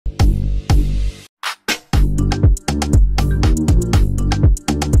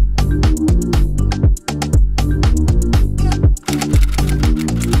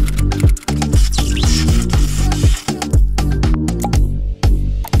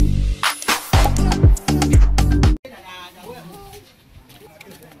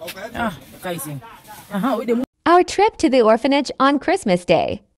Our trip to the orphanage on Christmas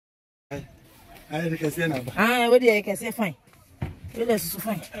Day. What do you say? Fine. It is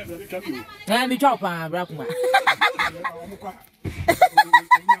fine. Let me chop on Brackma.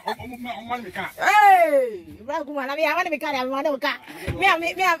 Hey, Brackma, I want to be cut. I want to cut. Me, I'm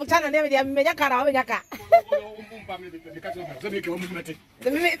trying to make a car over your car.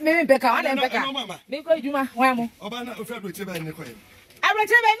 Maybe Becca, I am Becca. Because you are Whammo. I will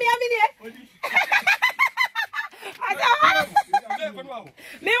tell me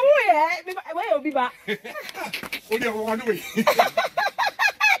me where will be back.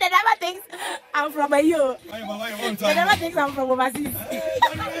 They never think I'm from a year. They never think I'm from overseas.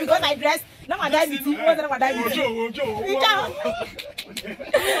 Because I dress, no, my dad is wasn't what I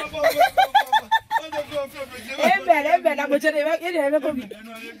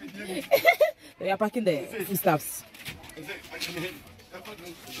They are packing the foodstuffs.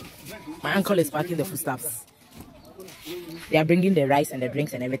 My uncle is packing the foodstuffs. They are bringing the rice and the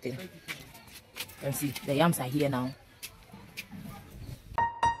drinks and everything. You see, the yams are here now.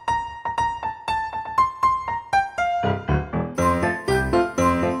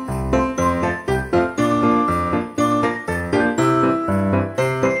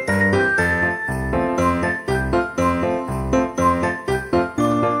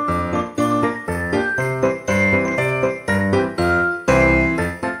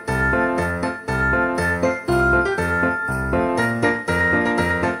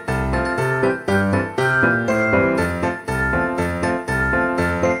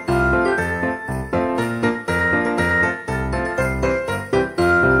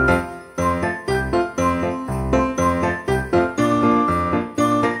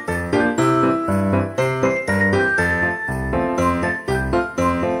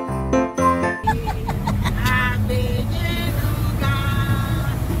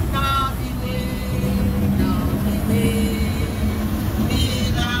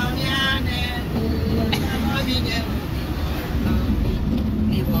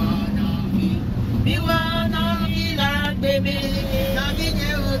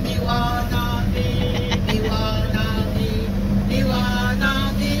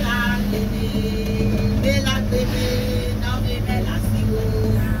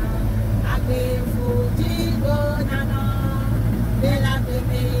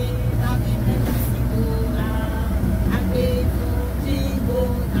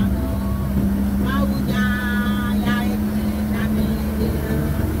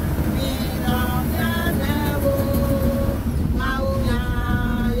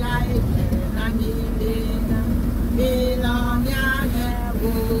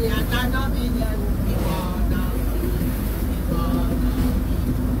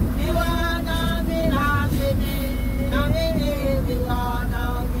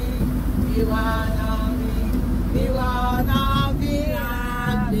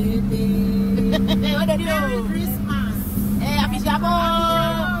 Merry Christmas. Hey, happy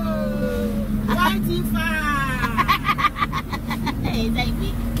Shabbat. Whitey fire. Hey,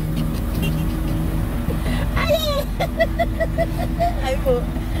 baby.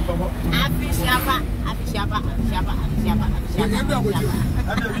 Happy Shabbat. Happy Shabbat. Happy Shabbat. Happy Shabbat.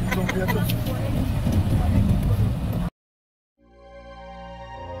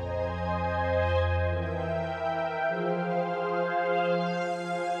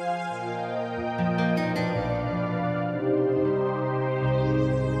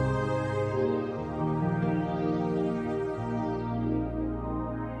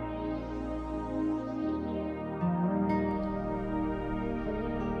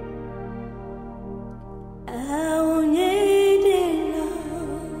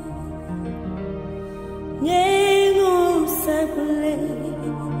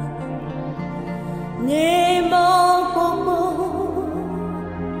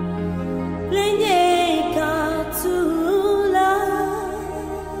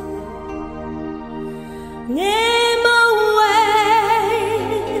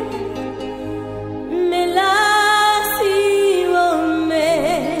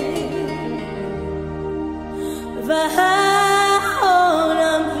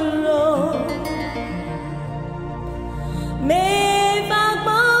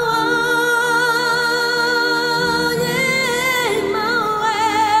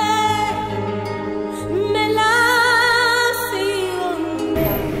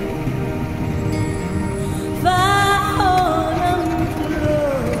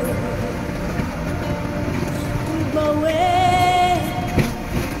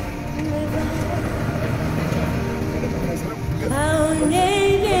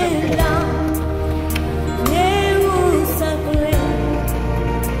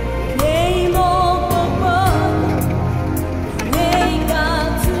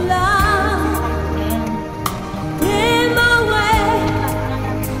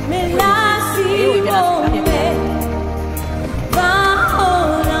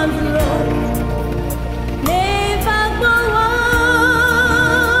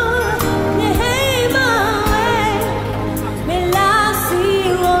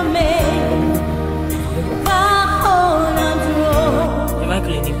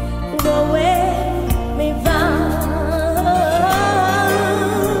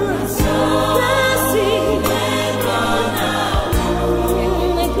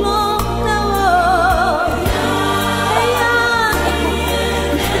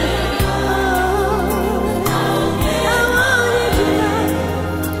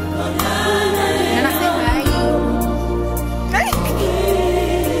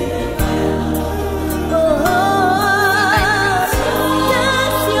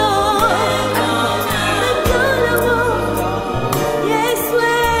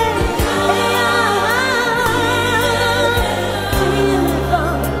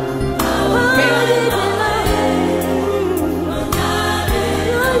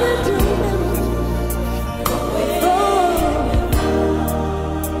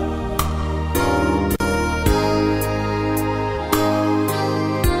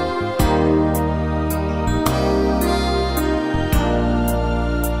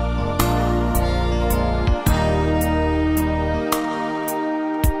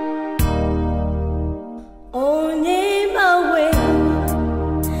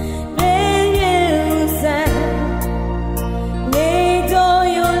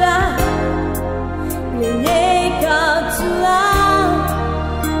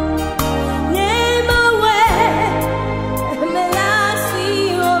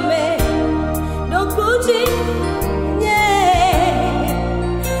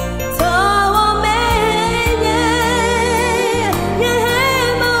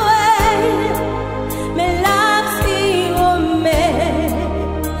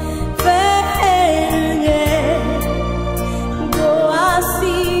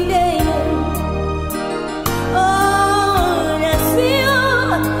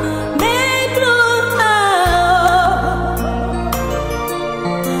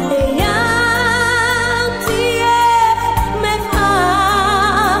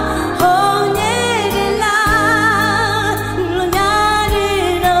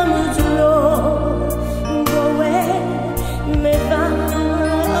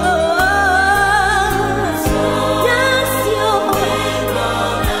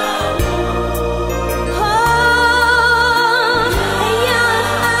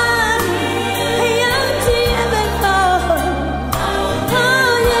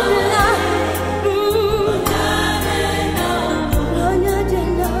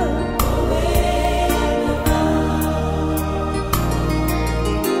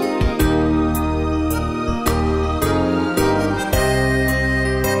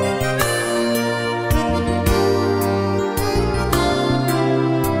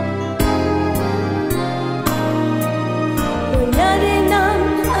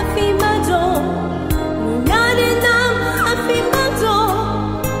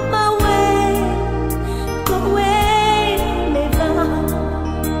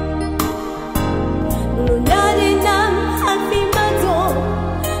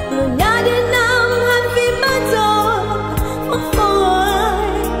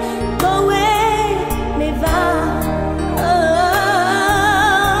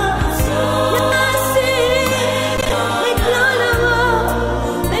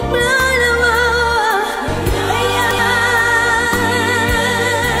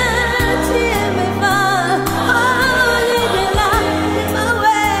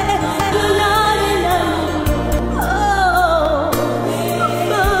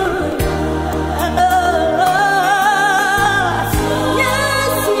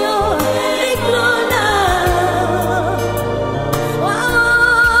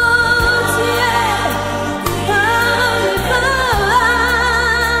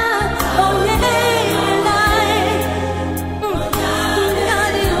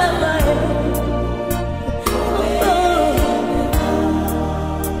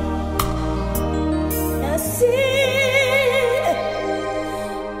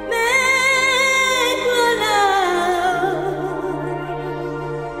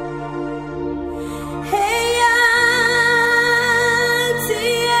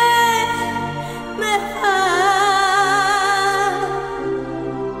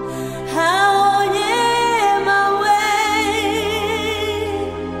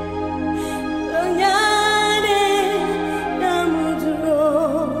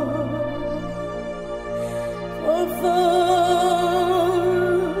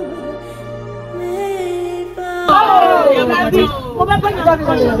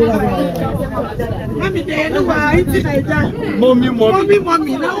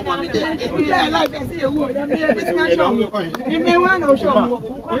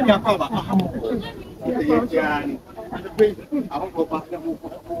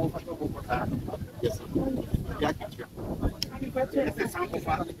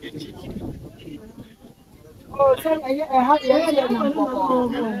 Oh, so I have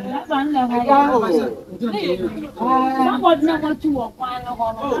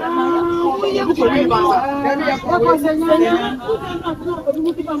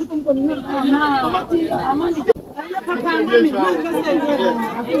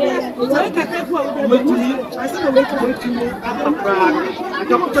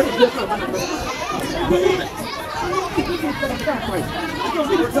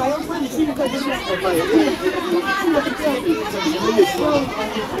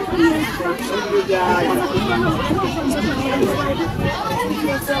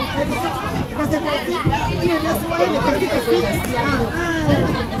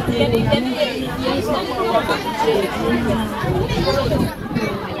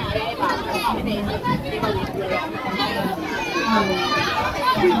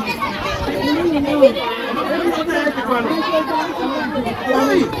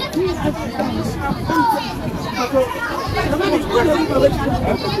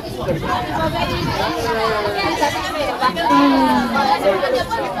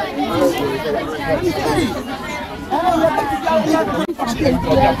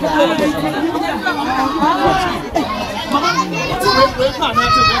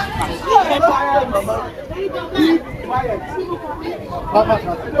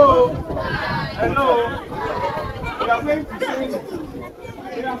Hello. We are going to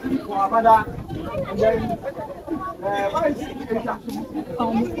sing for our mother, and then what is it? We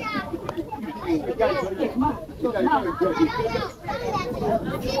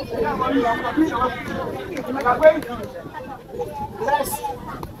are going to bless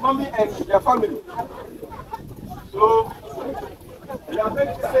mommy and their family. So we are going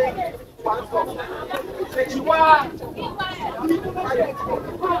to sing one song.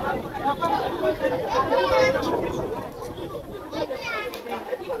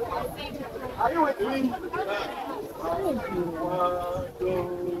 Are you with me?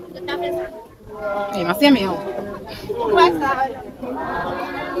 Hey, ma fiamme ho.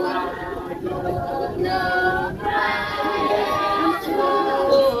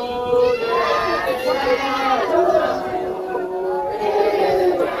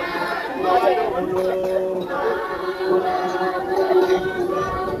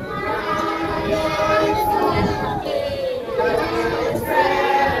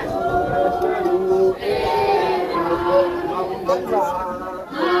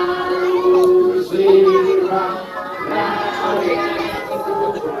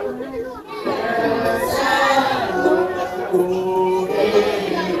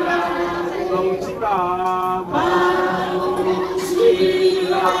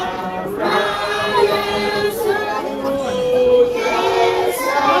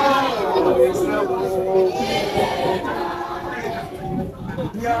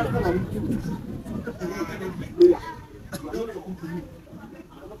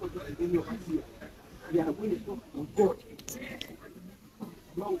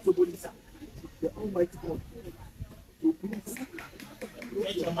 The Almighty God to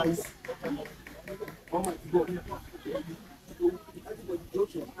bless Almighty God to everybody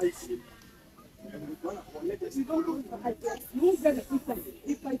close your eyes and we're gonna connect us. You don't know if I move the system.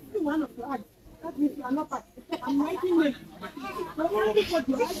 If I see one of your eyes, that means you are not part. I'm writing it. So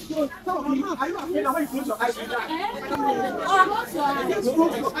everybody your eyes closed. So are you afraid of when you close your eyes with that? Just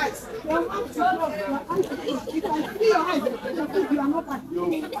close your eyes. Your mouth is closed, your eyes are closed. If I see your eyes, you are not part.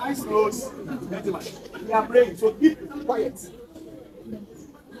 Your eyes closed. Gentlemen, we are praying, so keep quiet.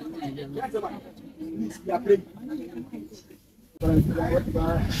 Gentlemen, please, we are praying.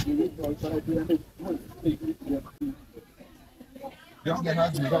 Young girl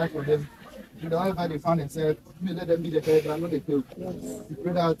has been back for them. Whenever they found themselves, may let them be the head, but not the tail. We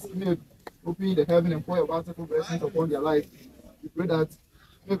pray that may open the heaven and pour your bountiful blessings upon their life. We pray that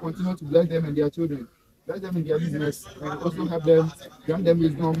may continue to bless them and their children, bless them in their business, and also help them, grant them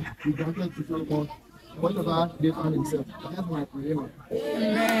wisdom, be granted to Solomon, whatever they find themselves. That's my prayer.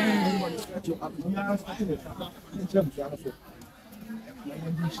 Amen.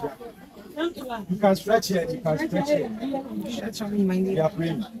 You can stretch it, you can stretch it. We are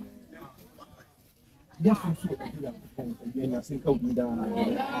praying. Yes, I'm sure you are saying,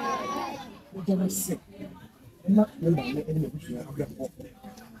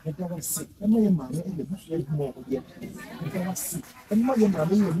 I don't see. I'm not your man in the bush like more yet. I don't see. I'm not your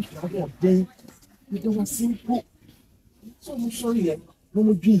man in the bush like more day. You don't simple. So I'm sorry. No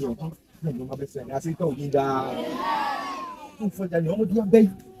more dream. No more I say, oh, you die. For that, no more dear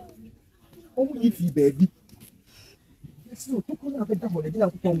baby. Oh, if you baby. So, to call up a double, they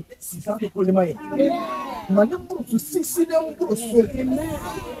have to see how to call him. My number to 60 down goes so. You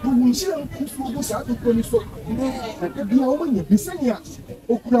will see how to call you so. And the woman you be saying,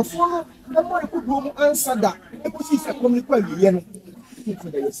 Okunafo, the more could go answer that. It was a communication for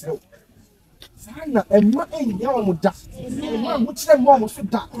yourself. Sana, and my aim, Yamuda, and my which them mom was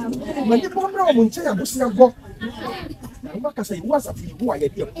that. When you come around and say, I was not go. I'm not say, was a few who I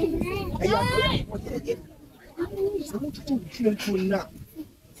get here. So what you do now?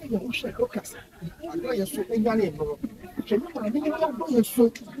 Say you should look at. I know you're so young, bro. Can you find me? I know you're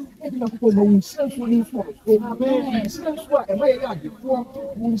so. Every now and then, we sell for you for. We sell for. Am I a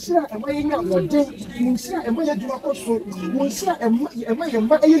before? We sell. Am I a one day? We sell. Am I a do a course? We sell. Am I a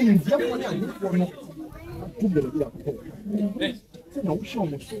man? You for. Say no, show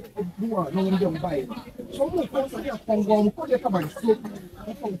me. You are no one buy. So we go for the Congo. We go there come and so.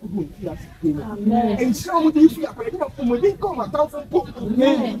 And so we do see a person from within come and down from book.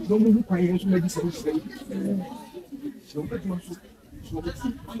 Don't move quiet. Medicine. So that must. So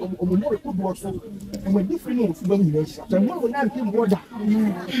we more good work. So and when different ones when you say, the more we not give water.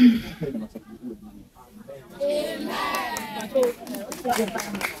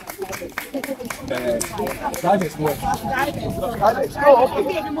 That is more.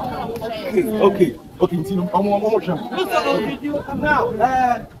 Okay. Now,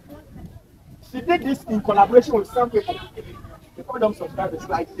 she did this in collaboration with some people. They call them subscribers,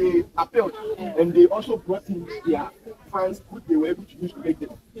 like they appealed, and they also brought in their fans who they were able to use to make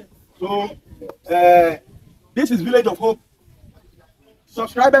them. So, this is Village of Hope.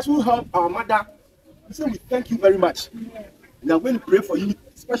 Subscribers who help our mother. So we thank you very much. We are going to pray for you,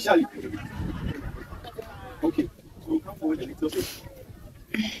 especially. Okay, so come forward a little bit.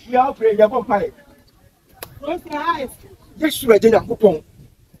 We are praying. You are going to pray. Close your eyes. Yes, you are doing a coupon.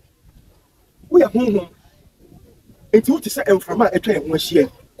 We are home. It's what is a from a train one share.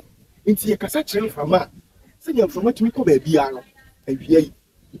 Into a cassette from a senior from what we call a piano. And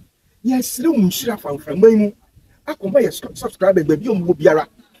yes, no shira from me. I come by a subscriber, baby, on Mubiara.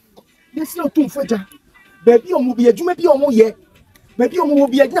 Yes, no too for that. Baby, on Mubia, you may be on ye. Baby, on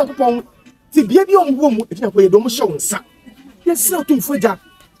Mubia, upon the baby on womb, if you don't show, sir. Yes, no too for that.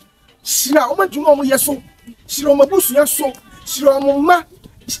 Shira, I want to know yes, so. Shira, my bush, yes, so. Shira, my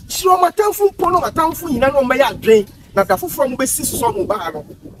telephone, pono, my telephone, in an my drain. Not a fool from Bessie Song Barrow.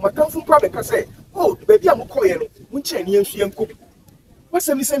 My telephone probably can say, oh, baby, I'm a coil, which any and cook. What's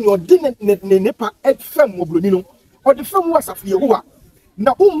the reason your dinner nepa at Fem Moblino? Or the film was of your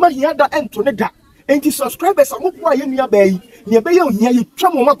now, my other end to the dark. And the subscribers are more quiet near bay. Near bay, you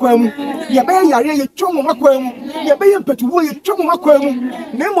trouble Macquam. Near bay, you trouble Macquam. Near bay, but you trouble Macquam.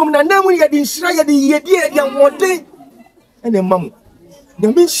 Name of the we had in Shire the year young one day. And then, Mum,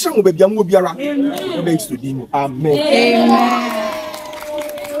 the means some with young Mubiara. The base to dinner. Amen.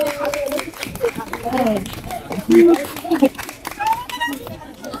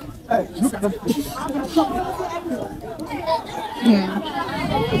 Look at them.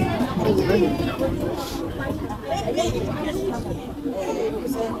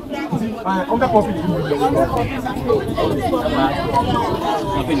 On the coffee.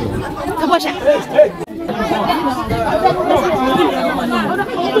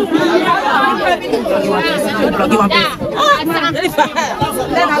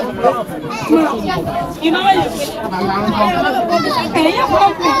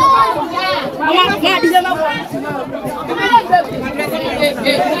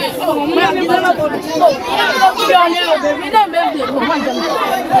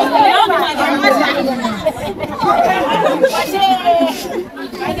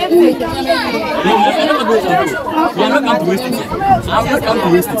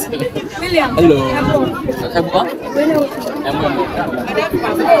 Hello.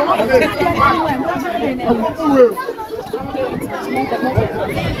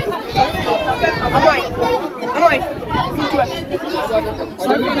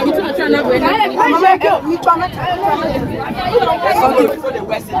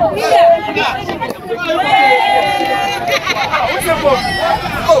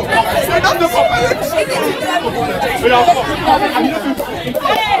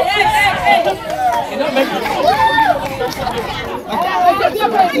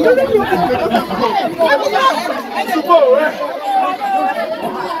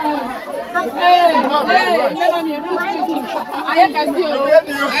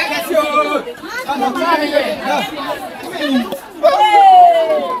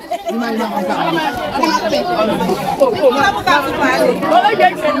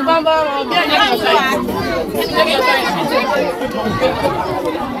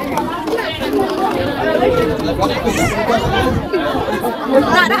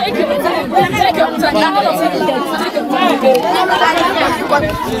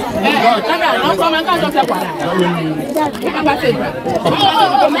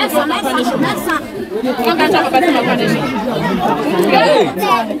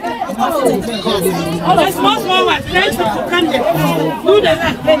 Small ones. Let's come here. Do the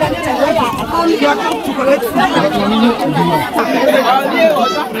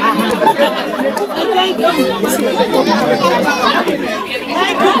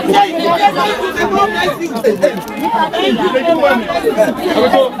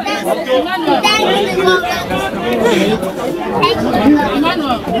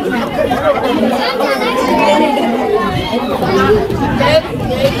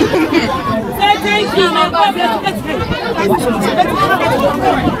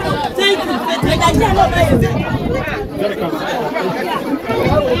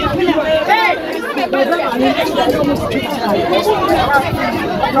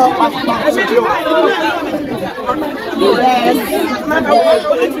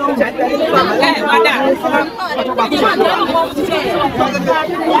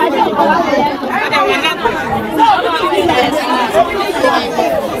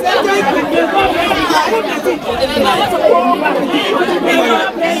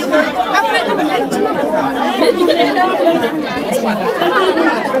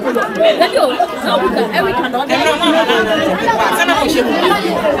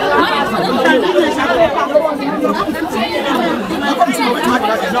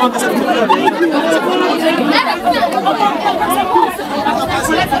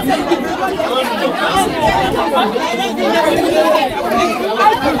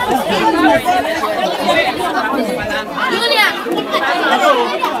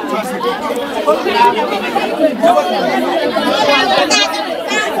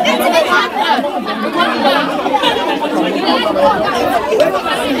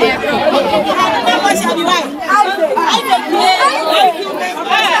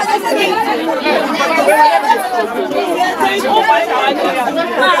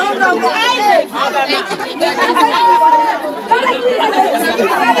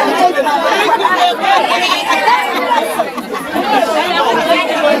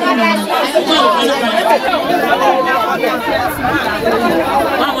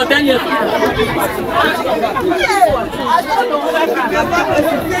thank you.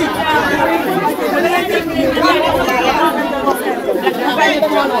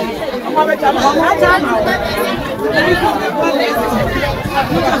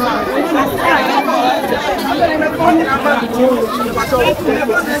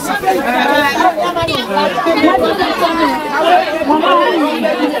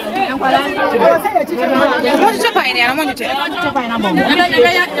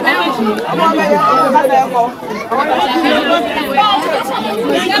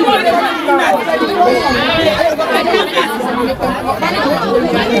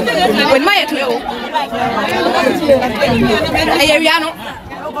 When my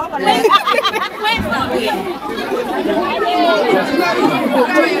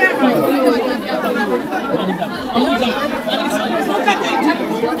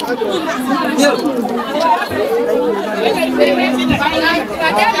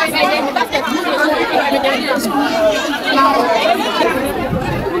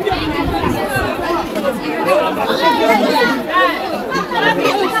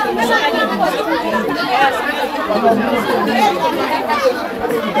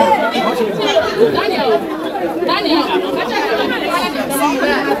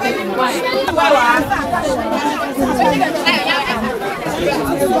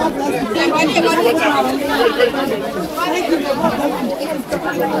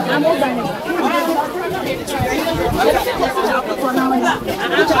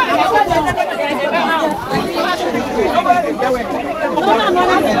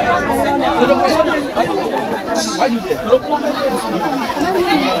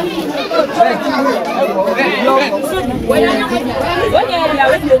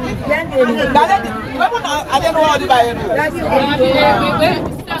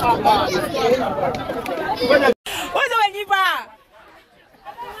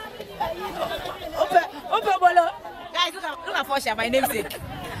Guys, look at Portia, my namesake.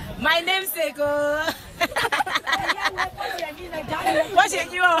 My namesake. Oh. What's your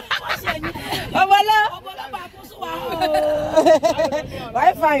new?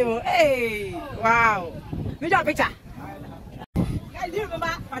 Wi-Fi. Hey, wow. We got a picture. Guys, do you remember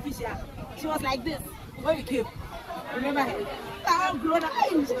Patricia? She was like this when we came. Remember her? I'm grown up.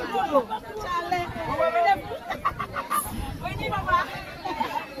 Hey, she grown up. Charlie. We need Mama.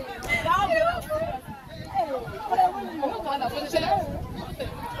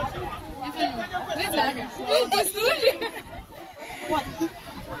 What?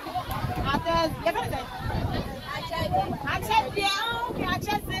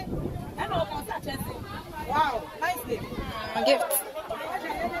 Wow, nice day. A gift.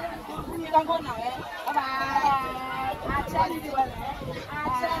 You can go now, eh?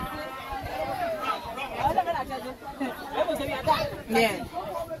 Yeah.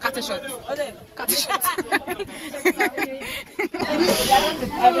 Cut a shot. Cut a shot.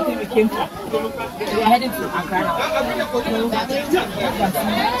 Everything we came to. We are heading to Accra now. They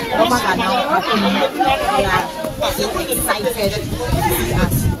are so excited to see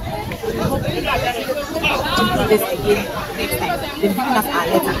us. We hope to do this again next time. They've given us our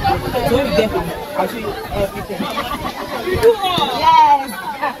letter. So when we get home, I'll show you everything. Yes!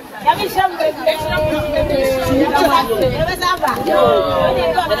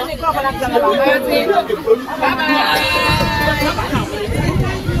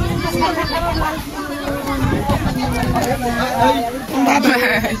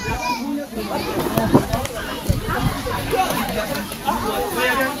 Bye-bye.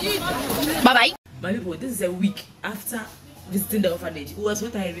 Bye-bye. My people, this is a week after visiting the orphanage. It was so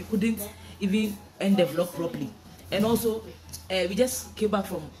tired we couldn't even end the vlog properly. And also, we just came back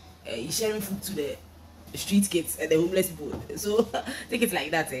from sharing food to the street kids and the homeless people. So take it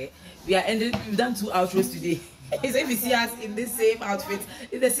like that, eh? We've done 2 outros today. So if you see us in this same outfit,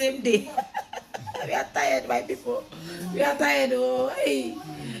 it's the same day. We are tired, my people. We are tired. Oh, hey,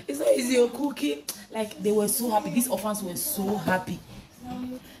 it's not easy. Cooking, like they were so happy. These orphans were so happy.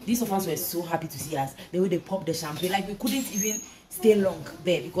 These orphans were so happy to see us. The way they popped the champagne, like we couldn't even stay long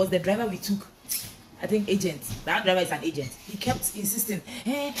there because the driver we took, I think agent, that driver is an agent. He kept insisting,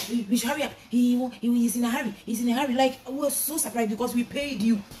 hey, we should hurry up. He's in a hurry. He's in a hurry. Like we were so surprised because we paid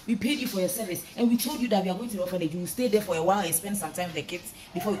you. We paid you for your service, and we told you that we are going to the orphanage. You will stay there for a while and spend some time with the kids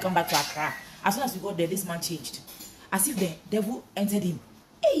before we come back to Accra. As soon as we got there, this man changed, as if the devil entered him.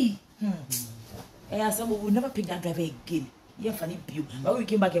 Hey, so we will never pick that driver again. Yeah, funny view. But when we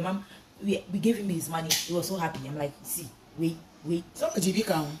came back, mom, we gave him his money. He was so happy. I'm like, see, wait. So he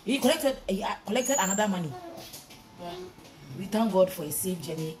collected another money. We thank God for a safe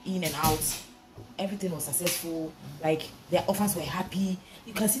journey in and out. Everything was successful. Like their orphans were happy.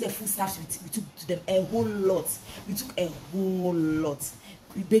 You can see the food stuffs we took to them a whole lot. We took a whole lot.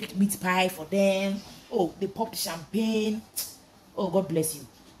 We baked meat pie for them. Oh, they popped champagne. Oh, God bless you.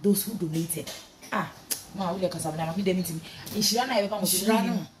 Those who donated. Ma, we like us. I'm meeting in Shirana. I was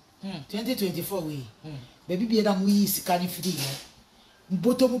Shirana. 2024 we. Baby, be that we is carry free.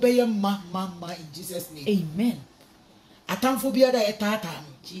 Bottom be ma in Jesus' name. Amen. Atamphobia that etata.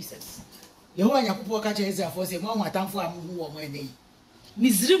 Jesus. Yehovah Yakupo catch Ezra for say, Mama, Atamfo amu wo mo ene.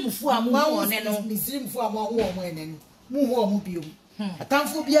 Misrim fu amu wo ne no. Misrim fu amu wo mo ene. Mu wo mo biom.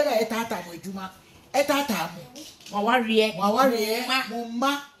 Atamphobia that etata mo adwuma. Etata mo. Wa warrior. Mo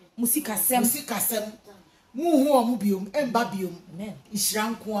ma musikasem. Mu wo mo biom emba biom. Amen.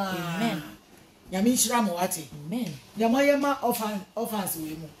 Ishranko a. Amen. Nyame nhyira mo wate. Amen. Yamayema orphans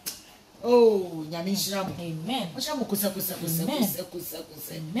we mu. Oh, nyame nhyira mo. Amen. Osha mo kusa.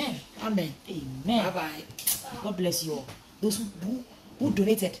 Amen. Amen. Amen. Bye. God bless you all. Those who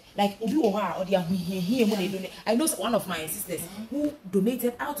donated, like Obi Oha or the money donate. I know one of my sisters who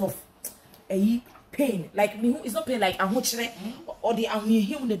donated out of a pain, like me, it's not pain like or the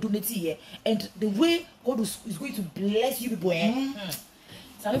him they donate here, and the way God is going to bless you people.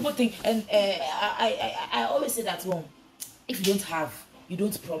 Some people think, and I always say that if you don't have, you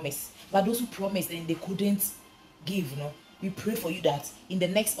don't promise. But those who promised and they couldn't give, we pray for you that in the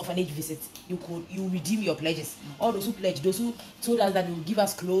next orphanage visit you redeem your pledges. All those who pledged, those who told us that they would give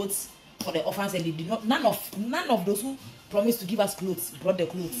us clothes for the orphans, and they did not. None of those who promised to give us clothes brought the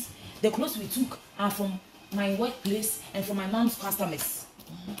clothes. The clothes we took are from my workplace and from my mom's customers.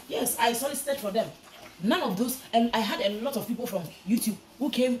 Yes, I solicited for them. None of those, and I had a lot of people from YouTube who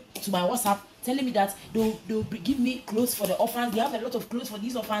came to my WhatsApp telling me that they'll give me clothes for the orphans. They have a lot of clothes for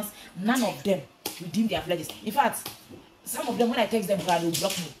these orphans. None of them redeemed their pledges. In fact, some of them, when I text them, they will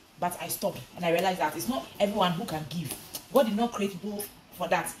block me. But I stopped and I realized that it's not everyone who can give. God did not create people for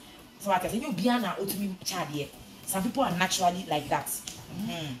that. So I said, you Biana Otumi Chad here. Some people are naturally like that.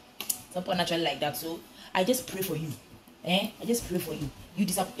 Some people are naturally like that. So I just pray for you. I just pray for you.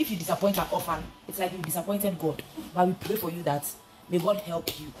 If you disappoint an orphan, it's like you disappointed God. But we pray for you that may God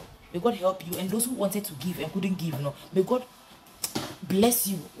help you. May God help you. And those who wanted to give and couldn't give, may God bless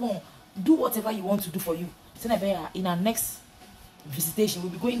you. Do whatever you want to do for you. In our next visitation,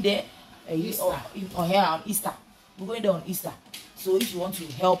 we'll be going there on Easter. We're going there on Easter. So if you want to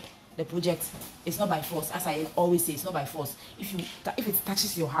help the project, it's not by force. As I always say, it's not by force. If it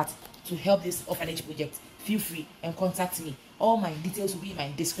touches your heart to help this orphanage project, feel free and contact me. All my details will be in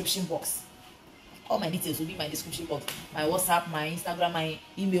my description box. All my details will be in my description box. My WhatsApp, my Instagram, my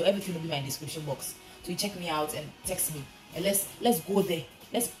email, everything will be in my description box. So you check me out and text me, and let's go there.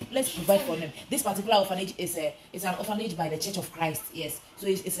 Let's provide for them. This particular orphanage is an orphanage by the Church of Christ. Yes, so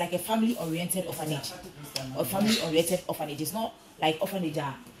it's like a family-oriented orphanage. A family-oriented orphanage. It's not like orphanage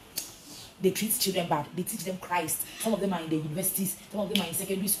they treat children bad. They teach them Christ. Some of them are in the universities. Some of them are in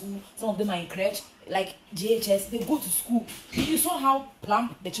secondary school. Some of them are in crèche, like JHS. They go to school. You saw how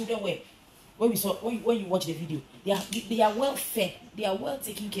plump the children were when you watch the video. They are well fed. They are well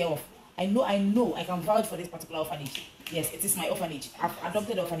taken care of. I know. I can vouch for this particular orphanage. Yes, it is my orphanage. I've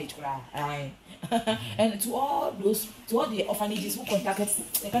adopted the orphanage. And to all the orphanages who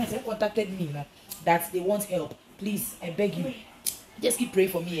contacted me that they want help, please, I beg you, just keep praying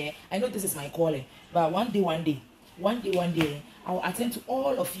for me. I know this is my calling, but one day, I'll attend to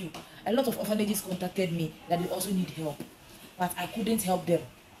all of you. A lot of orphanages contacted me that they also need help, but I couldn't help them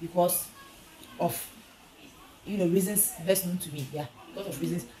because of reasons best known to me. Yeah, a lot of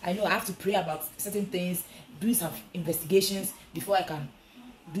reasons. I know I have to pray about certain things, do some investigations before I can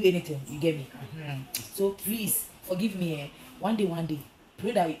do anything. You get me? So please forgive me. One day,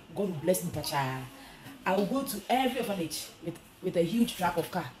 pray that God will bless me, Pacha. I will go to every orphanage with a huge truck of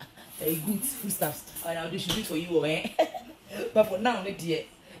car, very good foodstuffs, and I'll distribute for you. But for now, the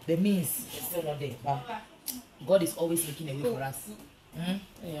means is still not there. But God is always making a way for us.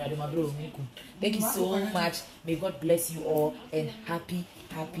 Thank you so much. May God bless you all and happy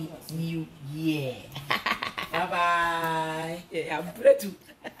new year. Bye bye. Yeah, I'm ready.